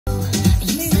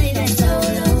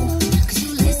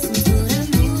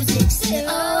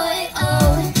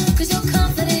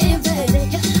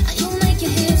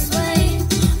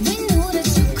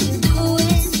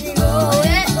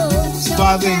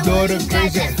Father and daughter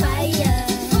crazy.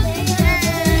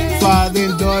 Father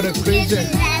and daughter crazy.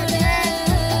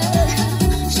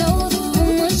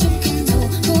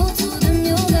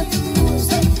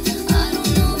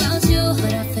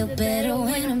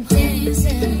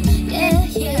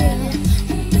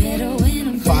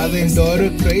 Father and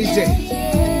daughter crazy.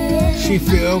 She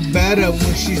feel better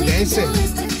when she's dancing.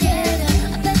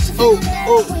 Oh,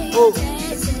 oh, oh.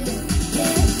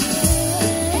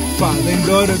 Father and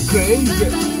daughter crazy.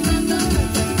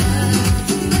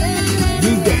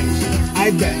 You dance,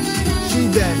 I dance, she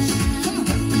dance.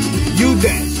 You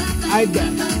dance, I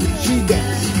dance, she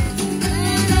dance.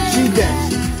 She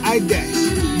dance, I dance,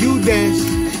 you dance.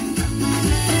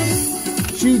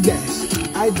 She dance,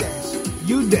 I dance,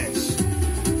 you dance.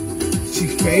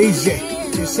 She crazy,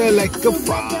 just like a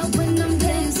frog.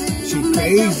 She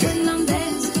crazy.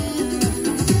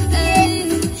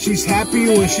 She's happy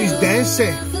when she's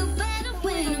dancing.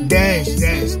 Dance,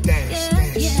 dance, dance,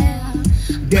 dance.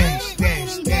 Dance,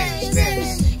 dance, dance,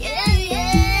 dance.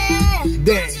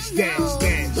 Dance, dance,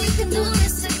 dance.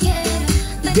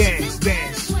 Dance,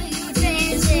 dance.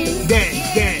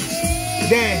 Dance, dance.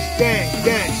 Dance, dance,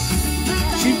 dance.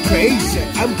 She crazy,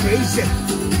 I'm crazy.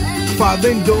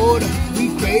 Father and daughter, we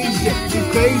crazy, we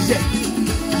crazy.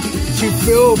 She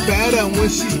feel better when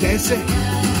she's dancing.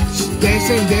 She's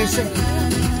dancing, dancing.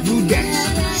 You dance,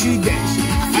 she dance,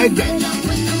 I dance.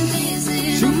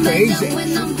 She crazy,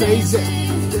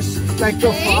 just like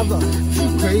your father. She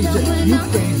crazy, you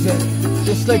crazy,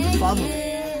 just like father.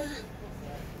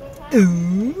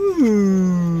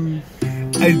 Ooh,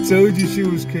 I told you she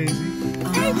was crazy.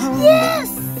 Yes!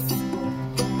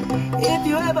 If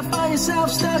you ever find yourself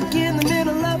stuck in the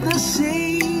middle of the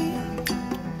sea,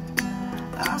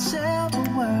 I'll sail the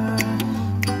world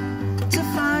to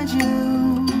find you.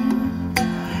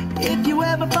 If you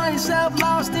ever find yourself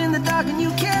lost in the dark and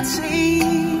you can't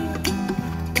see,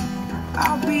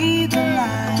 I'll be the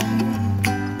light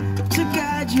to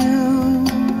guide you.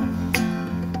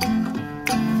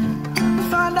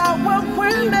 Find out what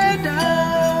we're made of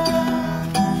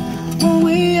when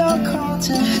we are called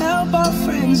to help our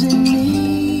friends in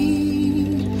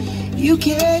need. You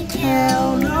can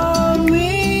count on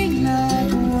me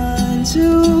like 1,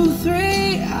 2,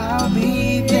 3, I'll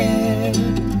be there.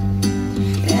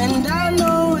 And I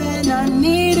know when I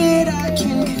need it, I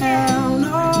can count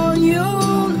on you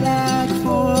like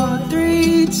 4,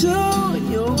 3, 2,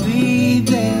 you'll be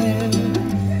there.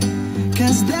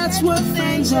 'Cause that's what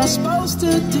friends are supposed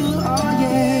to do, oh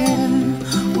yeah.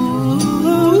 Ooh,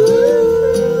 ooh,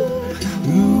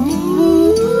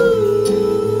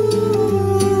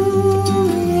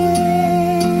 yeah.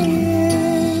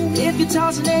 If you're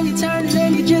tossing and you're turning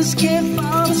and you just can't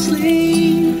fall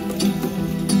asleep,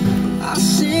 I'll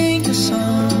sing a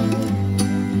song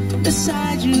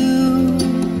beside you.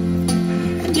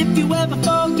 And if you ever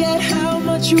forget how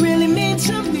much you really mean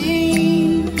to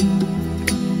me,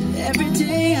 every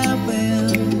day I will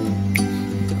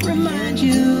remind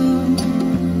you.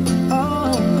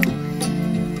 Oh,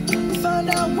 find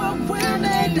out what we're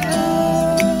made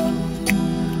of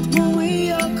when we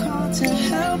are called to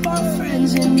help our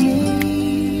friends in need.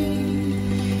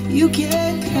 You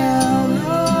can count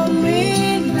on me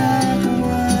like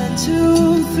 1,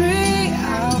 2, 3,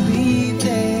 I'll be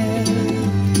there.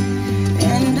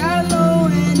 And I know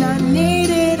when I need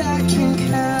it, I can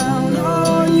count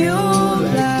on you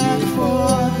like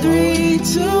 4, 3,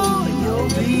 2,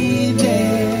 you'll be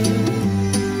there.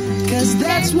 'Cause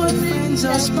that's what friends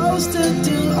are supposed to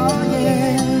do, oh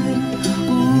yeah.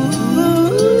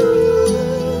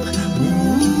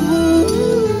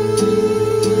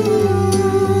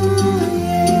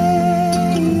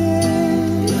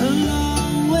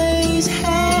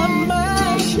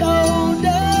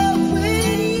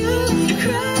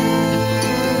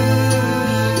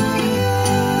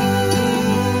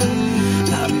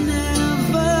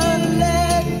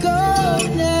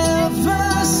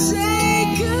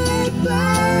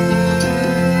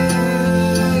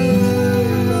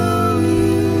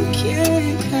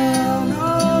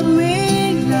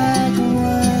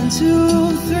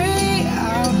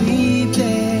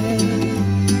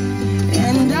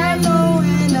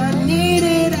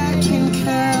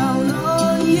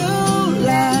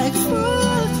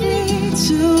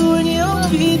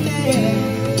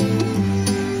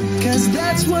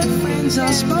 That's what friends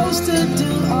are supposed to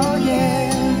do, oh yeah.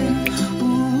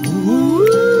 Ooh,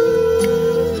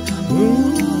 ooh,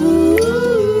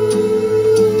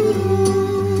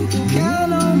 you can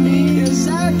count on me 'cause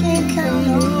I can count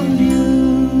on you.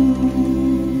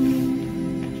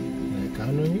 Can I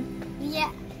count on you?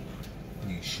 Yeah.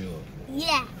 You sure?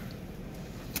 Yeah.